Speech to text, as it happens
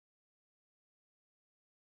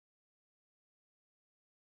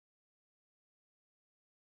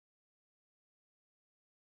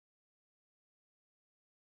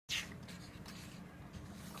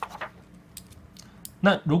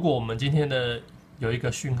那如果我们今天的有一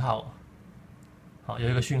个讯号，好，有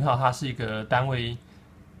一个讯号，它是一个单位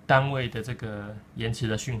的这个延迟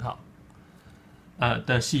的讯号，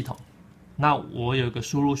的系统，那我有一个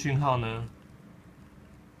输入讯号呢，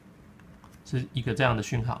是一个这样的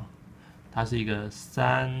讯号，它是一个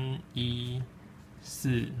3141559，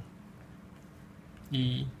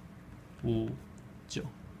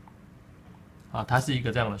啊，它是一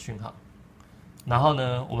个这样的讯号。然后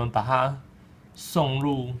呢，我们把它送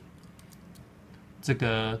入这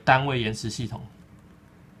个单位延迟系统。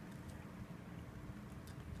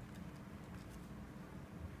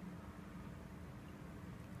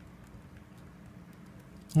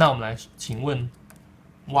那我们来请问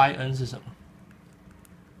yn 是什么？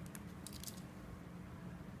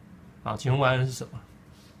好，请问 yn 是什么？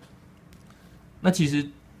那其实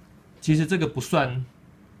这个不算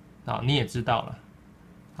啊，你也知道了，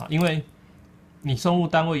好，因为你送入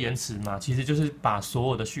单位延迟嘛，其实就是把所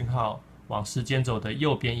有的讯号往时间轴的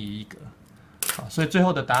右边移一格，好，所以最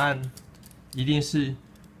后的答案一定是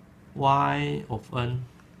y of n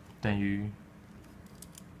等于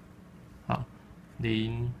好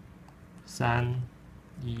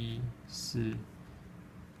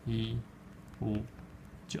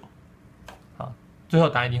0314159，好，最后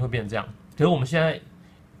答案一定会变成这样。可是我们现在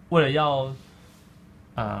为了要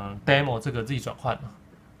demo 这个 z 转换，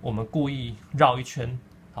我们故意绕一圈，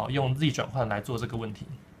好，用 z 转换来做这个问题。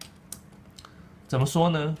怎么说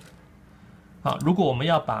呢？好，如果我们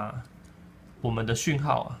要把我们的讯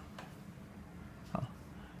号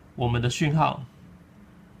我们的讯号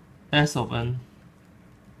s of n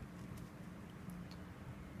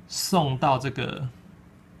送到这个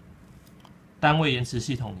单位延迟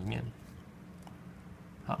系统里面，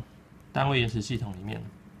好，单位延迟系统里面，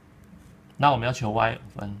那我们要求 y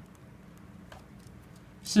of n。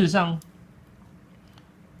事实上，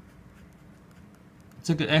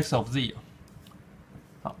这个 x of z，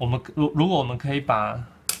 好，如果我们可以把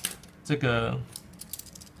这个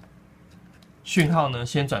讯号呢，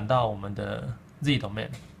先转到我们的 z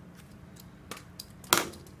domain，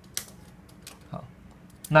 好，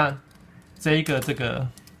那这个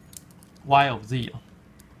y of z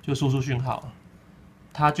就输出讯号，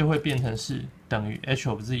它就会变成是等于 h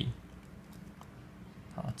of z，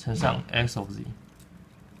 好，乘上 x of z。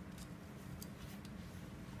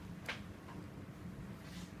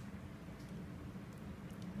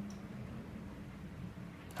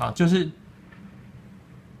好，就是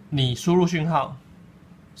你输入讯号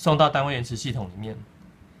送到单位延迟系统里面，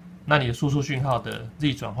那你的输出讯号的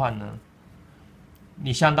z 转换呢，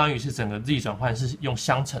你相当于是整个 z 转换是用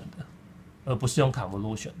相乘的，而不是用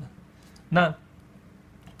convolution 的。那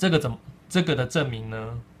这个的证明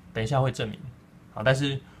呢，等一下会证明。好，但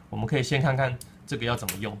是我们可以先看看这个要怎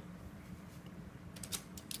么用。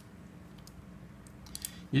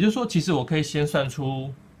也就是说，其实我可以先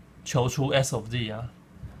求出 s of z 啊。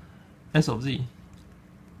S of z，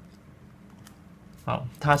 好，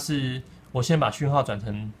它是我先把讯号转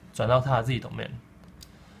到它的 z domain。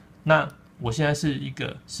那我现在是一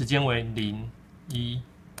个时间为0、1、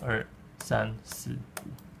2、3、4、5，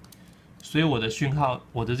所以我的讯号，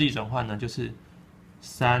我的 z 转换呢，就是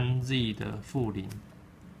3z 的-0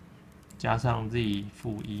加上 z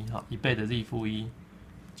 -1，好，1倍的 z -1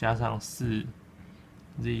加上4z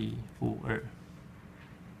 -2，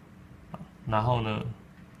然后呢？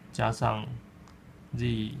加上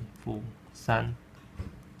z-3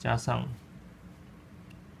 加上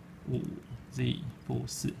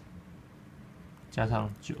5z-4 加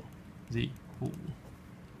上9z-5，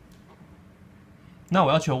那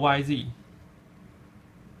我要求 yz，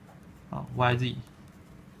 好 yz，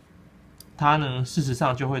 它呢事实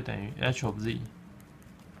上就会等于 h of z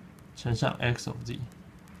乘上 x of z，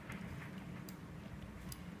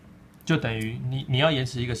 就等于你要延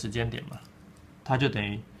迟一个时间点嘛，它就等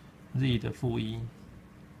于z 的-1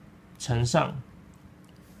乘上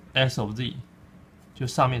x of z， 就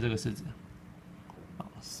上面这个式子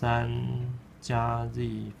，3加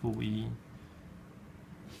z-1，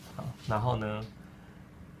 好，然后呢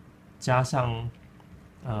加上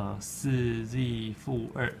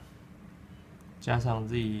4z-2 加上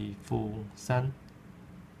z-3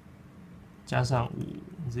 加上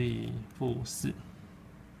5z-4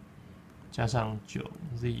 加上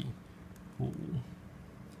9z-5。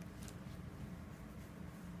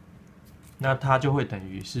那它就会等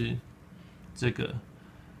于是这个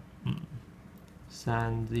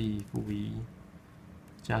3z-1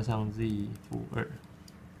加上 z-2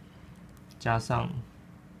加上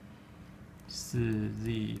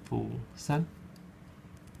4z-3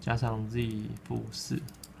加上 z-4，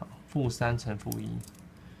 好，-3乘-1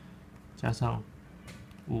加上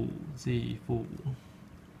5z-5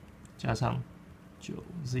 加上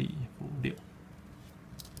9z 负6，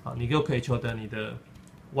好，你就可以求得你的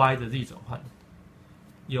y 的 z 转换。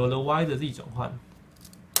有了 y 的 z 转换，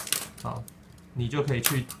好，你就可以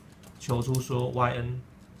去求出说 yn，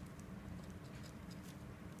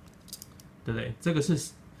 对不对？这个是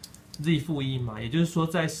z 负1嘛，也就是说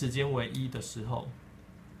在时间为1的时候，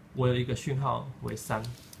我有一个讯号为3，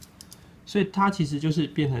所以它其实就是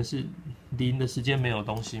变成是0的时间没有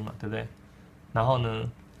东西嘛，对不对？然后呢，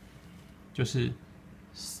就是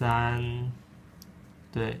3，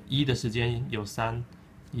对，1的时间有3、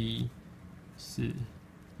1、4、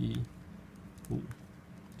1、5、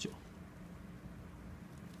9。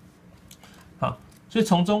好，所以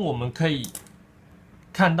从中我们可以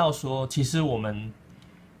看到说，其实我们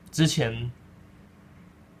之前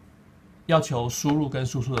要求输入跟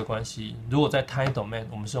输出的关系，如果在 time domain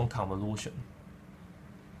我们是用 convolution，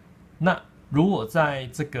 那如果在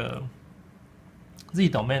这个 z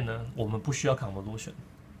domain 呢，我们不需要 convolution，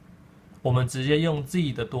 我们直接用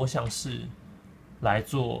z 的多项式来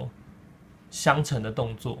做相乘的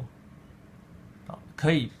动作，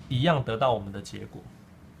可以一样得到我们的结果。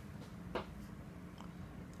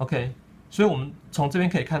OK， 所以我们从这边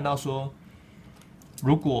可以看到说，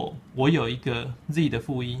如果我有一个 z 的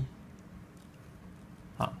负1，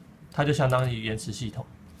好，它就相当于延迟系统。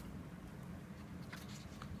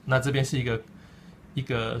那这边是一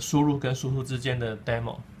个输入跟输出之间的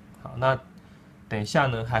demo。好，那等一下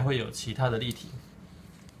呢还会有其他的例题。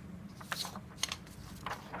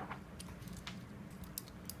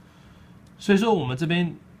所以说我们这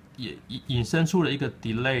边也引申出了一个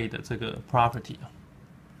delay 的这个 property 啊。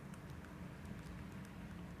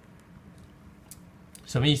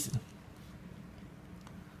什么意思？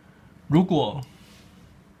如果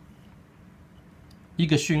一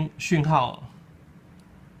个讯号，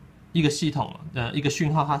一个系统，一个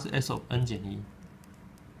讯号它是 s of n 减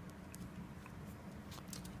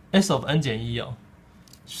1，s of n 减1哦，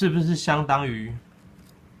是不是相当于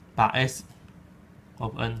把 s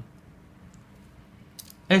of n，s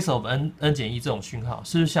of n 减1这种讯号，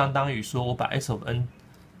是不是相当于说我把 s of n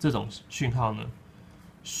这种讯号呢，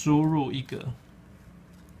输入一个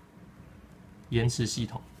延迟系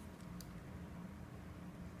统，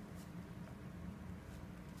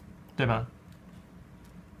对吗？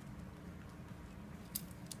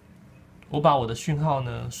我把我的讯号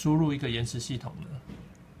呢输入一个延迟系统呢，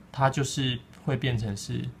它就是会变成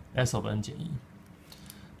是 s of n 减1。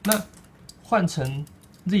那换成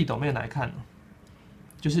z domain 来看呢，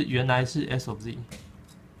就是原来是 s of z，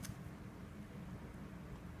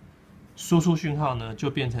 输出讯号呢就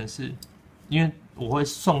变成是，因为我会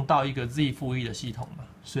送到一个 z 负1的系统嘛，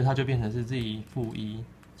所以它就变成是 z 负1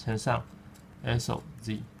乘上 s of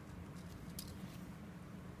z。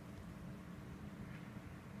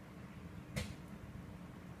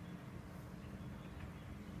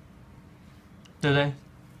对不对？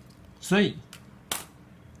所以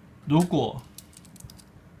如果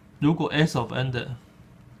s of n 的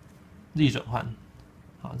z 转换，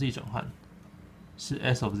好 z 转换是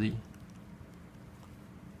s of z，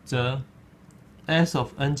 则 s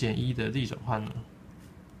of n 减1的 z 转换呢，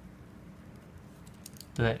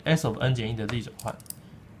对 ，s of n 减1的 z 转换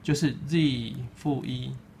就是 z 负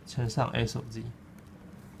1乘上 s of z。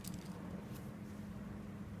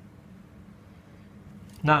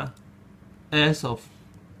那 s of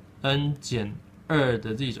n 减2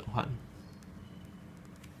的 z 转换，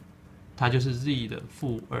它就是 z 的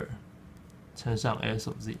负2乘上 s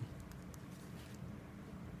of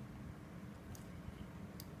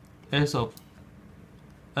z。s of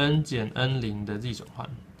n 减 n0的 z 转换，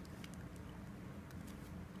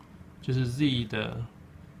就是 z 的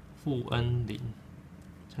负 n0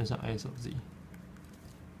乘上 s of z。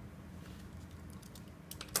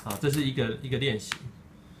好，这是一个练习。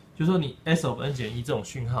就是说你 s of n 减1这种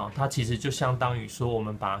讯号，它其实就相当于说我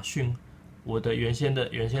们把我的原先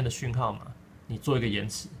的讯号嘛，你做一个延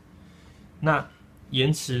迟。那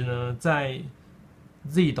延迟呢，在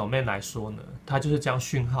z domain 来说呢，它就是将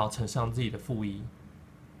讯号乘上 z 的负1，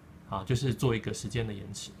好，就是做一个时间的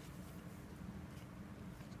延迟。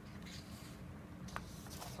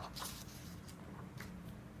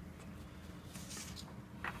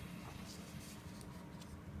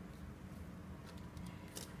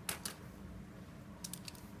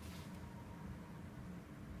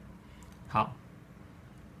好，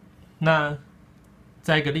那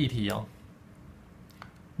再一个例题哦。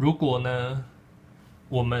如果呢，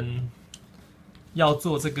我们要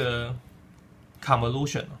做这个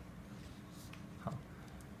convolution， 好，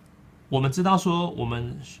我们知道说我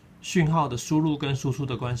们讯号的输入跟输出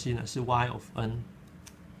的关系呢是 y of n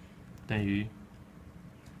等于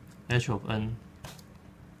h of n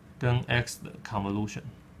跟 x 的 convolution，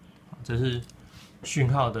 这是讯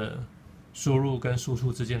号的输入跟输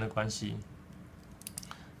出之间的关系。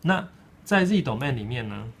那在 z domain 里面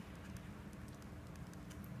呢，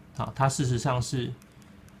好，它事实上是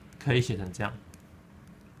可以写成这样。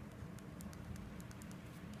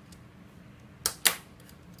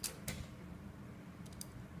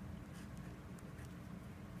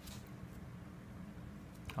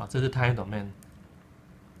好，这是 time domain。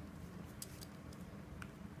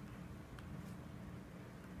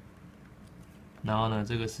然后呢，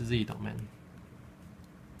这个是 z domain。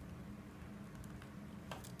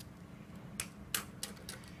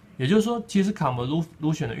也就是说，其实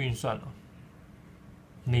convolution 的运算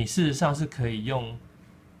你事实上是可以用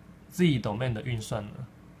z domain 的运算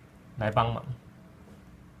来帮忙。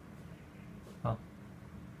啊，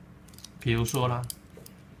比如说啦。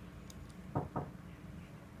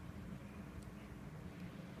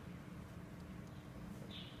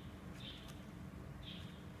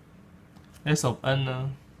S of n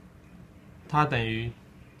呢，它等于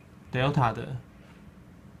delta 的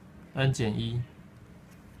n 减1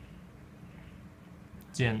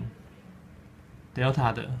减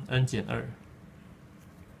delta 的 n 减2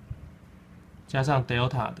加上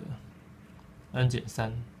delta 的 n 减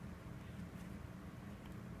3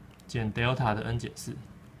减 delta 的 n 减4。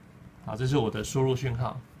好，这是我的输入讯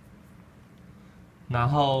号。然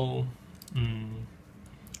后，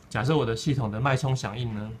假设我的系统的脉冲响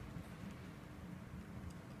应呢，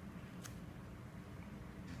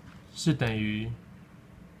是等于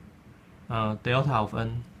delta of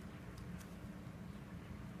n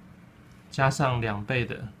加上2倍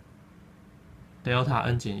的 delta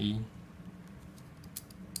n 减1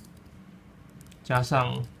加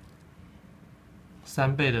上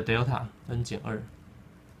3倍的 delta n 减2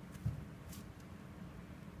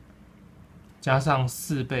加上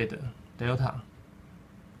4倍的 delta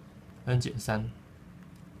n 减3。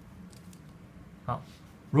好，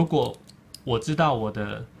如果我知道我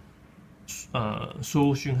的输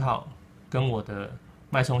入讯号跟我的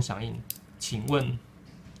脉冲响应，请问，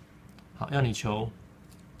好，要你求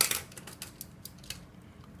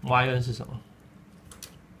yn 是什么？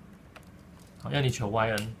好，要你求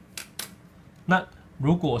yn。那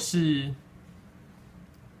如果是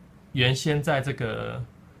原先在这个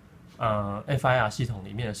FIR 系统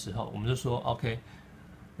里面的时候，我们就说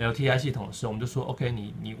OK，LTI 系统的时候，我们就说 OK，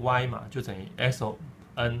 你 y 嘛就等于 x of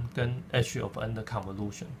n 跟 h of n 的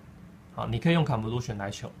convolution。好，你可以用 convolution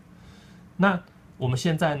来求。那我们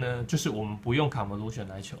现在呢，就是我们不用 convolution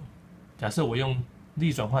来求。假设我用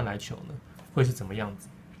力转换来求呢，会是怎么样子？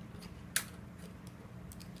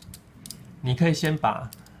你可以先把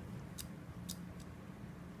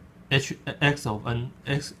x of n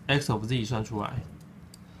x of z 算出来，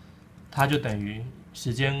它就等于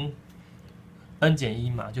时间 n 减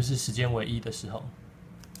1嘛，就是时间为1的时候。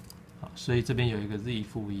好，所以这边有一个 z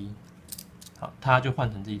负1，好，它就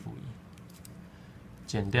换成 z 负1，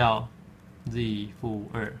减掉 z 负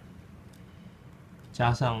2，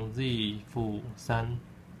加上 z 负3，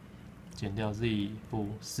减掉 z 负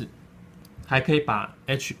4，还可以把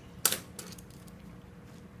h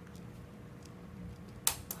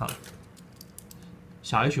好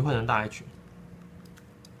小 h 换成大 H，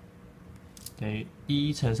 等于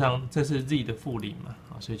1乘上，这是 z 的负0嘛，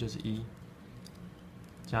好，所以就是1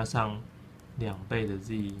加上2倍的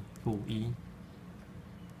z 负1，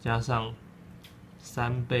加上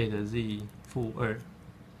3倍的 z 负2，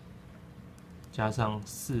加上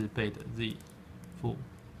4倍的 z 负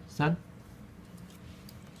3。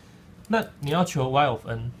那你要求 y of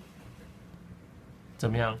n 怎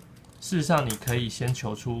么样？事实上，你可以先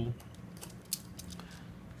求出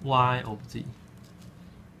y of z，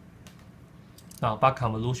 然后把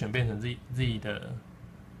convolution 变成 z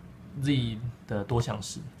的多项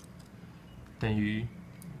式，等于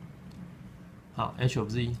好 h of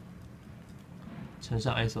z 乘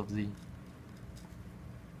上 s of z，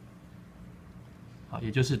 好，也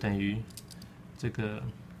就是等于这个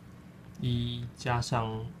1加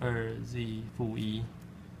上2z 负1。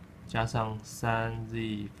加上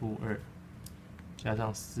3z 负2，加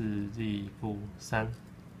上4z 负3，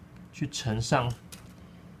去乘上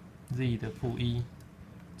z 的负1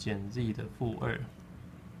减 z 的负2，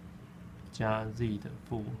加 z 的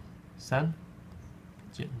负3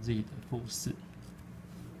减 z 的负4。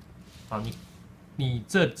好，你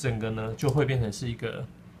这整个呢就会变成是一个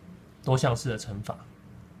多项式的乘法。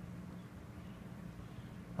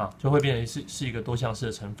好，就会变成是一个多项式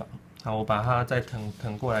的乘法。好，我把它再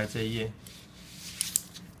腾过来这一页。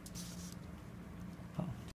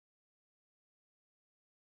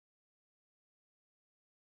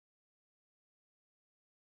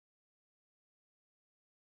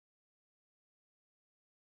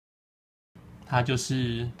它就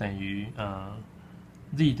是等于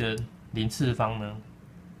z 的零次方呢，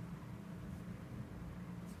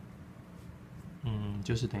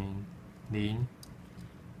就是等于0、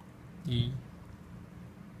1、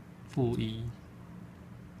负1，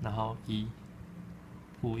然后1、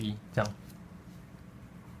负1这样，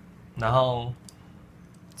然后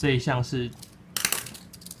这一项是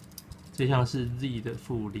z 的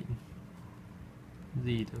负0、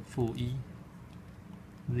z 的负1、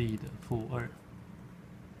z 的负2、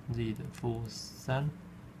z 的负3、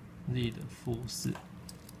z 的负4。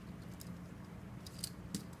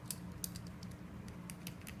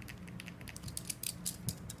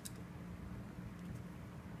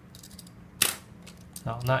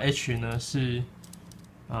好，那 h 呢是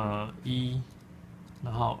1，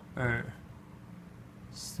然后2、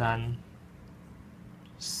3、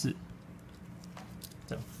4，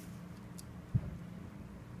这样。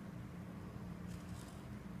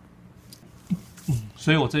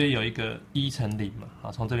所以我这里有一个1乘0嘛，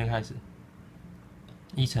好，从这边开始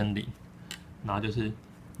，1乘0，然后就是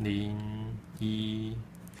0、1、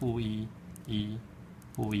负1、1、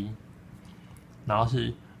负1，然后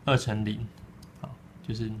是2乘0，好，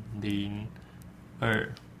就是0、2，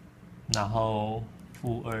然后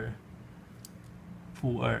负2、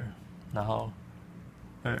负2，然后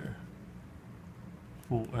2、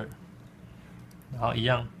负2，然后一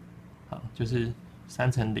样，好，就是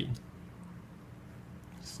3乘0。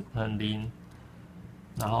0，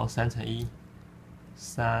然后3乘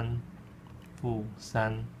1，3、负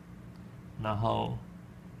3，然后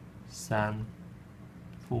3、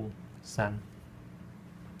负3，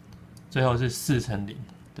最后是4乘0，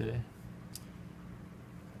对不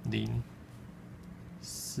对？0、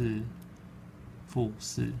4、负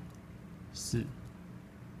4、4、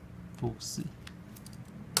负4，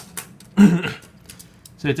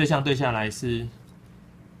所以这项对下来是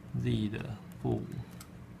z 的负5。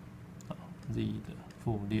z 的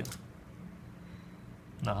负6，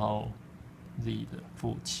然后 z 的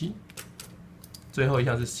负7，最后一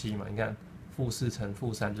项是7嘛？你看，负4乘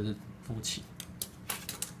负3就是负7。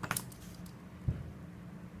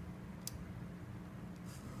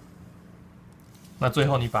那最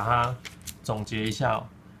后你把它总结一下，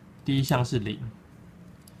第一项是0，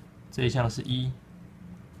这一项是1，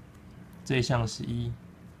这一项是1，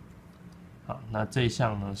好，那这一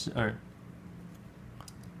项呢是2，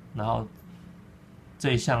然后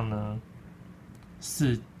这一项呢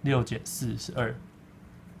，6减4是2，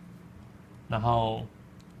然后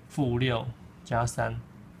负6加3，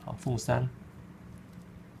好，负3，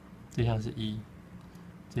这项是1，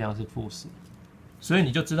这项是负10，所以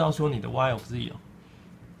你就知道说你的 y of z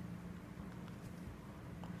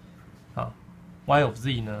好 ，y of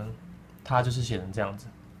z 呢，它就是写成这样子，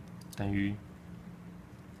等于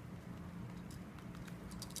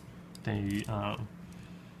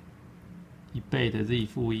1倍的 z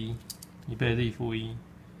负1，1倍的 z 负1，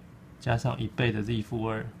加上1倍的 z 负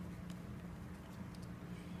2，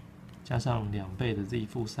加上2倍的 z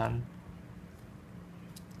负3，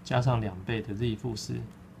加上2倍的 z 负4，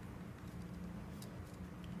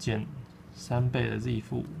减3倍的 z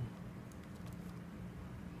负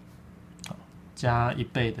5，加1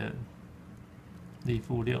倍的 z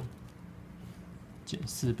负6，减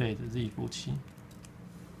4倍的 z 负7。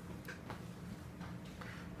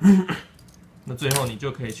那最后你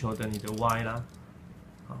就可以求得你的 y 啦。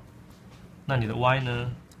好，那你的 y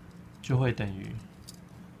呢，就会等于，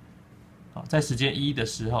好，在时间1的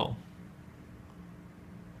时候，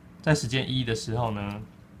在时间1的时候呢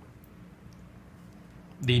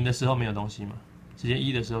，0的时候没有东西嘛，时间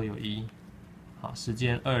1的时候有1，好，时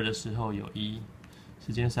间2的时候有1，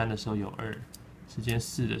时间3的时候有2，时间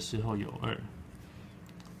4的时候有2，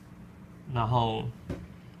然后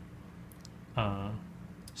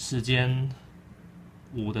时间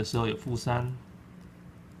5的时候有负3，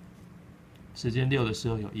时间6的时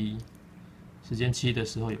候有1，时间7的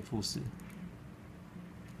时候有负4。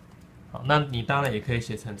好，那你当然也可以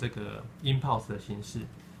写成这个 impulse 的形式，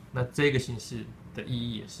那这个形式的意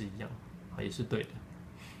义也是一样，也是对的。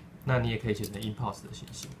那你也可以写成 impulse 的形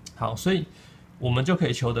式。好，所以我们就可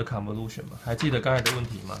以求得 convolution 嘛？还记得刚才的问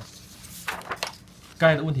题吗？刚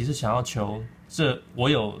才的问题是想要求我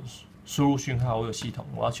有输入讯号，我有系统，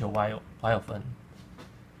我要求 y of n。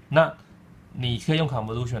那你可以用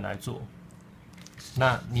convolution 来做，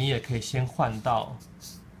那你也可以先换到，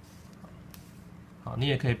好，你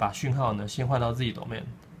也可以把讯号呢先换到自己 domain，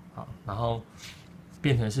 好，然后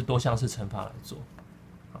变成是多项式乘法来做，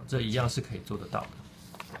好，这一样是可以做得到的。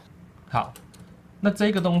好，那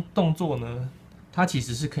这个动作呢，它其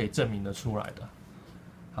实是可以证明的出来的。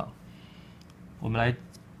好，我们来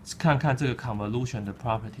看看这个 convolution 的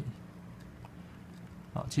property。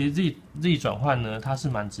啊，其实 Z 转换呢，它是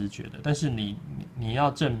蛮直觉的，但是你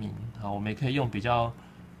要证明啊，我们也可以用比较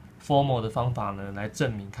formal 的方法呢来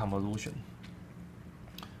证明 convolution。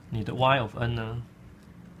你的 y of n 呢，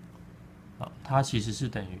啊，它其实是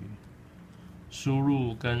等于输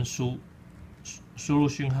入输入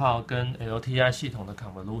讯号跟 LTI 系统的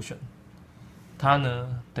convolution， 它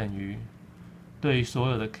呢等于对于所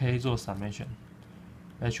有的 k 做 summation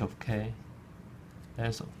h of k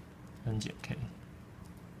s of n 减 k。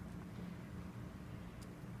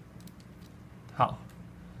好，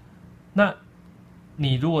那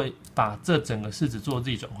你如果把这整个式子做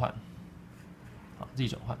Z 转换，好 Z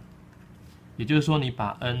转换，也就是说你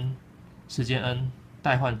把 n 时间 n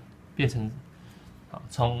代换变成，好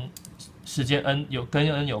从时间 n 跟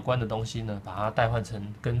n 有关的东西呢，把它代换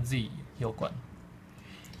成跟 Z 有关，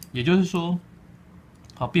也就是说，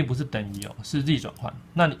好并不是等于哦，是 Z 转换。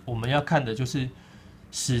那我们要看的就是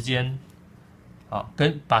时间，好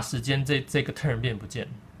跟把时间这个 term 变不见，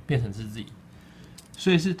变成是 Z。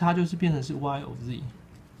所以它就是变成是 y of z，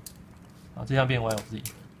 啊，这样变 y of z。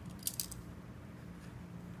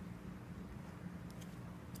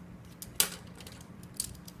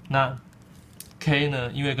那 k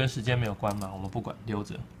呢？因为跟时间没有关嘛，我们不管，留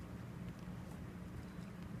着。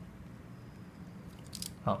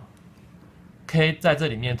好 ，k 在这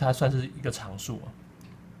里面它算是一个常数啊。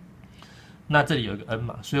那这里有一个 n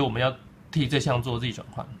嘛，所以我们要替这项做 z 转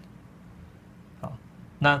换。好，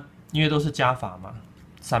那因为都是加法嘛。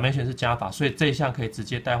summation 是加法，所以这一项可以直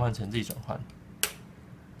接代换成 Z 转换。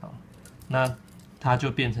好，那它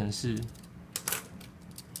就变成是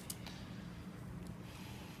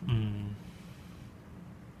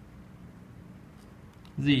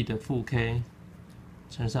，Z 的负 k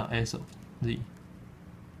乘上 s of z，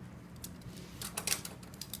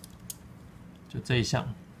 就这一项，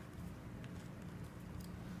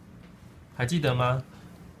还记得吗？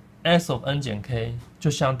 S of n 减 k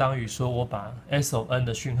就相当于说，我把 S of n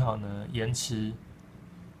的讯号呢延迟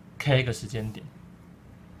k 个时间点，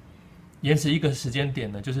延迟一个时间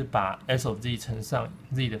点呢，就是把 S of z 乘上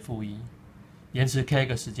z 的负1，延迟 k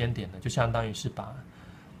个时间点呢，就相当于是把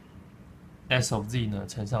S of z 呢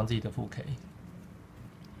乘上 z 的负 k。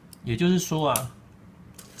也就是说啊，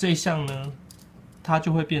这一项呢，它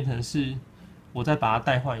就会变成是，我再把它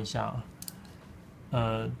代换一下，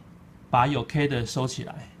把有 k 的收起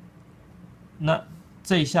来。那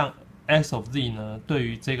这一项 x of z 呢，对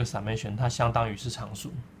于这个 summation 它相当于是常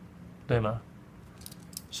数，对吗？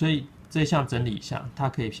所以这一项整理一下，它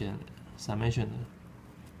可以写 summation 的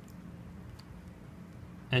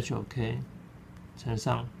h of k 乘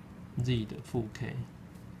上 z 的负 k，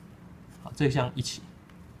 好，这一项一起。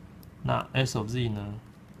那 s of z 呢，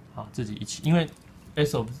好自己一起，因为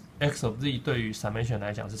x of z 对于 summation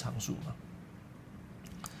来讲是常数嘛。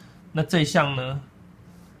那这一项呢？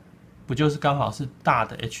不就是刚好是大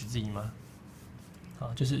的 hz 吗？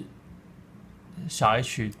啊，就是小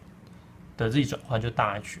h 的 z 转换就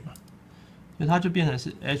大 h 嘛，所以它就变成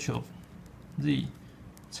是 h of z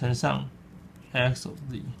乘上 x of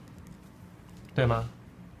z， 对吗？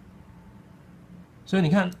所以你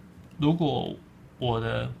看，如果我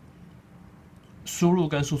的输入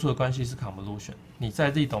跟输出的关系是 convolution， 你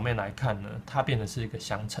在 z domain 来看呢，它变成是一个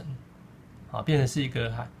相乘，啊，变成是一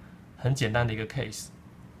个很简单的一个 case。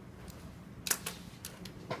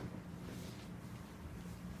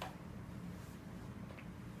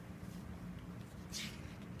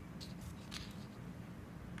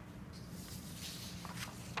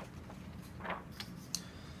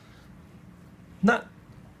那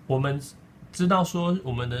我们知道说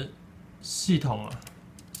我们的系统啊，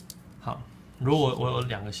好，如果我有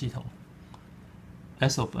两个系统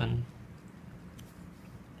 ，S of n，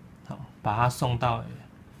 好，把它送到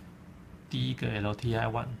第一个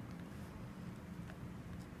LTI1，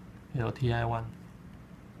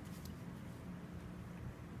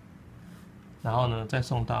然后呢再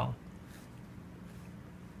送到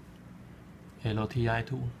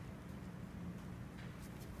LTI2。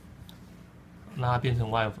那它变成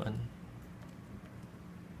y of n。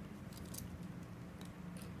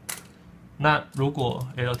那如果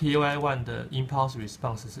LTI1 的 impulse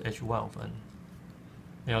response 是 h1 of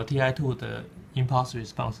n，LTI2 的 impulse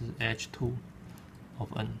response 是 h2 of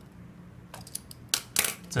n，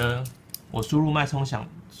 则我输入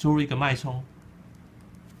输入一个脉冲，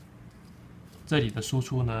这里的输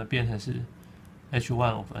出呢变成是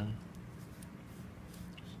h1 of n，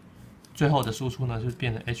 最后的输出呢就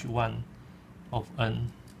变成 h1 of n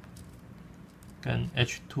跟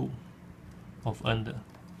h2 of n 的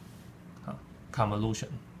convolution。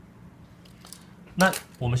那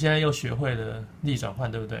我们现在又学会了逆转换，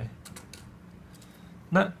对不对？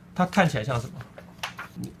那它看起来像什么？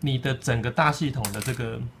你的整个大系统的这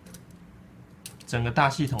个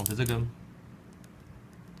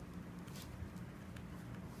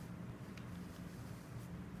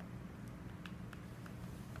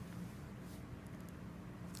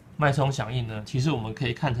脉冲响应呢，其实我们可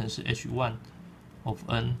以看成是 h1 of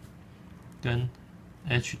n 跟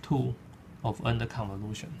h2 of n 的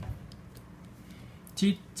convolution。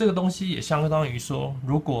其实这个东西也相当于说，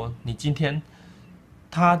如果你今天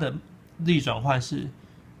它的力转换是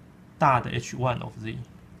大的 h1 of z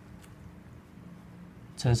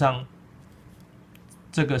乘上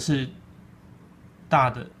这个是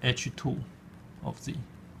大的 h2 of z，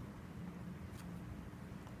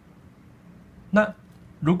 那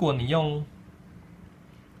如果你用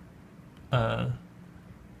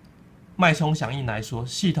脉冲响应来说，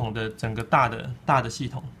系统的整个大的系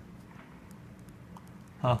统，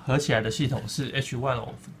合起来的系统是 h1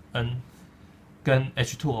 of n 跟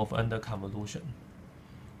h2 of n 的 convolution。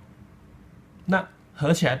那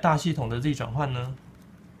合起来大系统的 z 转换呢？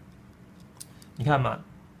你看嘛，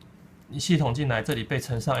你系统进来这里被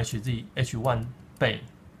乘上 h1 倍，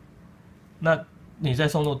那你再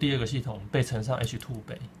送入第二个系统被乘上 h2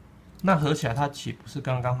 倍，那合起来它岂不是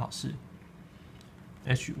刚刚好是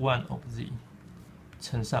h1 of z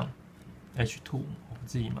乘上 h2 of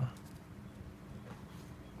z 吗？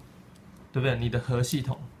对不对？你的核系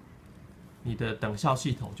统，你的等效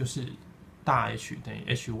系统就是大 H 等于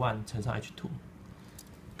h1 乘上 h2，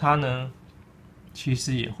 它呢其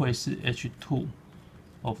实也会是 h2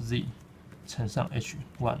 of z 乘上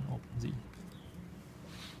h1 of z。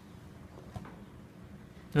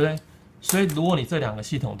对不对？所以如果你这两个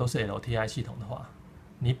系统都是 LTI 系统的话，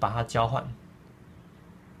你把它交换，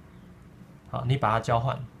好，你把它交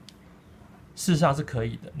换，事实上是可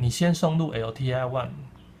以的。你先送入 LTI 1，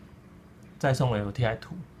 再送入 LTI 2，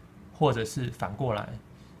或者是反过来，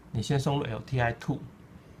你先送入 LTI 2，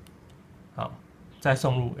好，再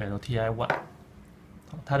送入 LTI 1，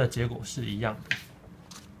它的结果是一样的。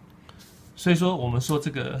所以说，我们说这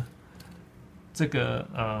个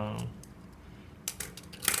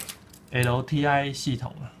LTI 系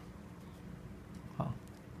统啊，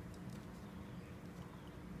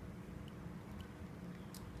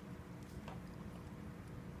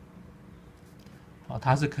好，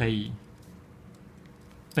它是可以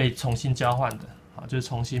被重新交换的，好，就是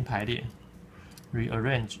重新排列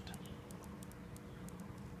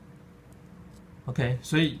 （rearranged）。OK，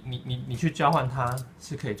 所以你去交换它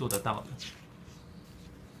是可以做得到的。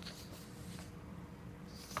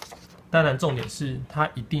当然，重点是它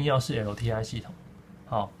一定要是 LTI 系统，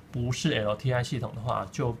好，不是 LTI 系统的话，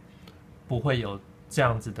就不会有这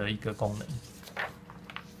样子的一个功能。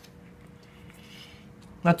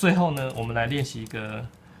那最后呢，我们来练习一个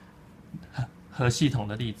核系统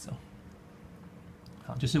的例子。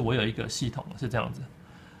好，就是我有一个系统是这样子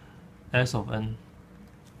 ，S of n，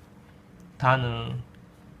 它呢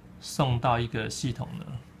送到一个系统呢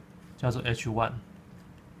叫做 H1。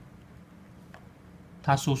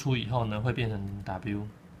它输出以后呢，会变成 W，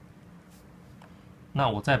 那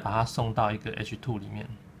我再把它送到一个 H2 里面，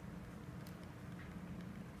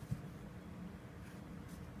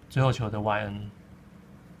最后求的 Yn。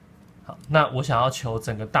好，那我想要求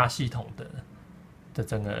整个大系统的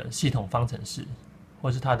整个系统方程式，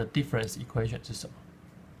或是它的 difference equation 是什么？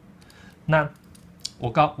那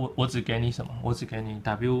我只给你什么？我只给你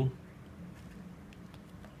W。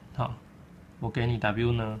好，我给你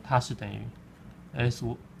W 呢，它是等于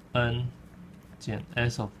S(n) 减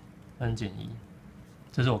S of n 减1，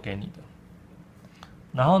这是我给你的。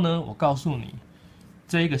然后呢，我告诉你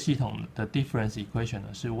这一个系统的 difference equation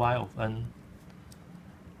呢是 Y of n，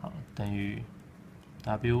 好，等于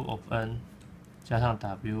W of n 加上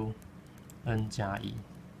W n 加1，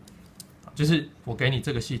就是我给你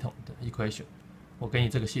这个系统的 equation， 我给你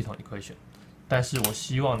这个系统 equation， 但是我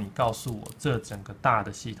希望你告诉我这整个大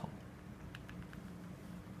的系统。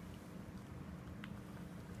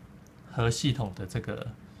和系统的这个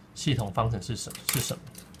系统方程是什么？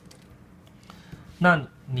那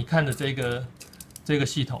你看的这个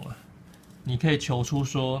系统啊，你可以求出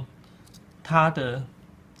说它的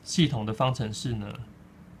系统的方程式呢，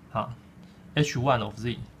好 ，h1 of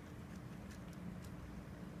z，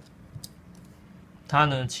 它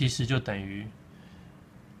呢其实就等于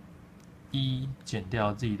1减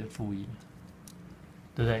掉 z 的负1，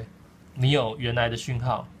对不对？你有原来的讯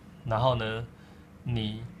号，然后呢，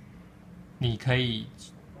你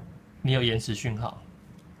有延迟讯号。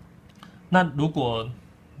那如果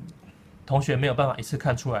同学没有办法一次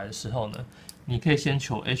看出来的时候呢，你可以先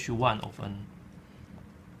求 h1 of n。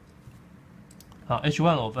好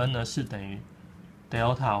 ，h1 of n 呢是等于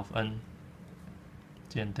delta of n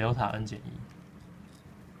减 delta n 减1。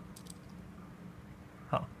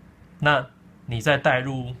那你再代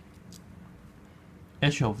入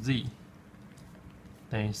h of z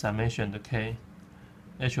等于 summation 的 k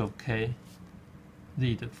h of k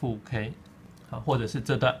z 的负 k， 好，或者是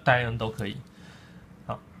这代 n 都可以。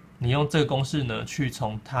好，你用这个公式呢，去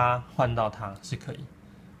从它换到它是可以，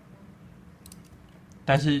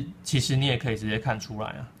但是其实你也可以直接看出来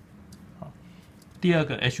啊。好，第二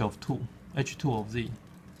个 h of h2 of z，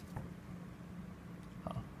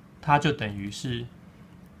 好，它就等于是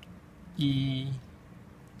1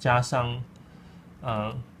加上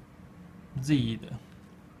z 的。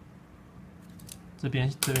这边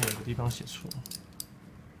有个地方写错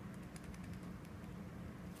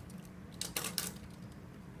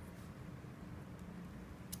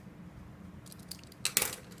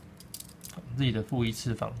，z 的负1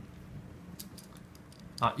次方。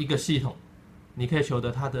啊，一个系统，你可以求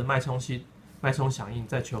得它的脉冲响应，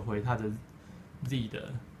再求回它的 z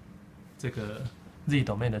的这个 z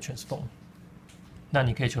domain 的 transform。那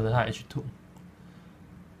你可以求得它的 h2。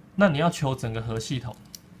那你要求整个核系统。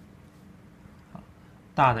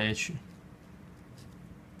大的 H，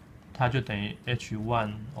 它就等于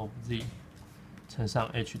h1 of z 乘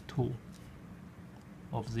上 h2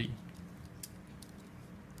 of z，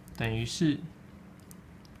 等于是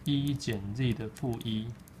1减 z 的负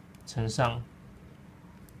1乘上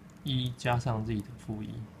1加上 z 的负1。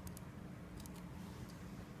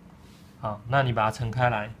好，那你把它乘开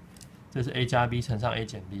来，这是 a 加 b 乘上 a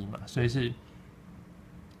减 b 嘛，所以是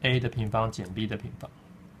a 的平方减 b 的平方。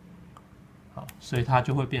好，所以它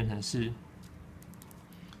就会变成是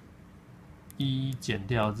1减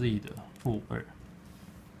掉 z 的负2。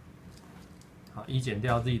好，1减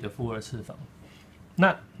掉 z 的负2次方。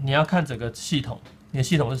那你要看整个系统，你的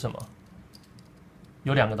系统是什么？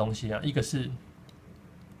有2个东西啊，一个是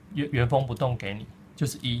原封不动给你，就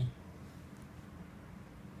是1。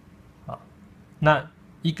好，那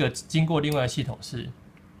一个经过另外的系统是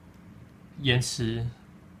延迟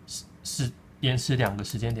2个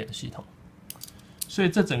时间点的系统。所以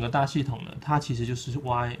这整个大系统呢，它其实就是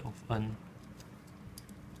y of n，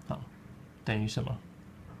 好，等于什么？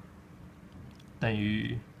等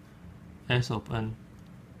于 s of n，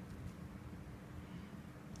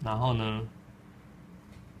 然后呢，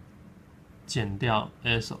减掉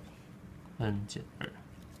s of n 减2，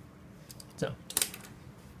这样。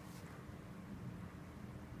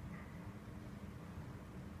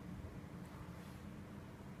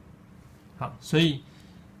好，所以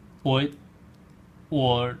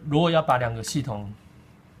我如果要把2个系统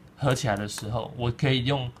合起来的时候，我可以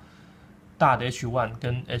用大的 H1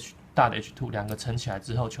 跟大的 H2 2个乘起来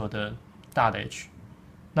之后，求得大的 H。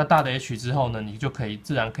那大的 H 之后呢，你就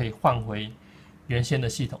自然可以换回原先的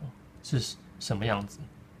系统是什么样子。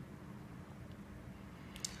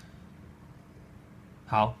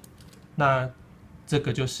好，那这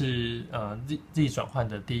个就是Z 转换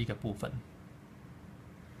的第一个部分。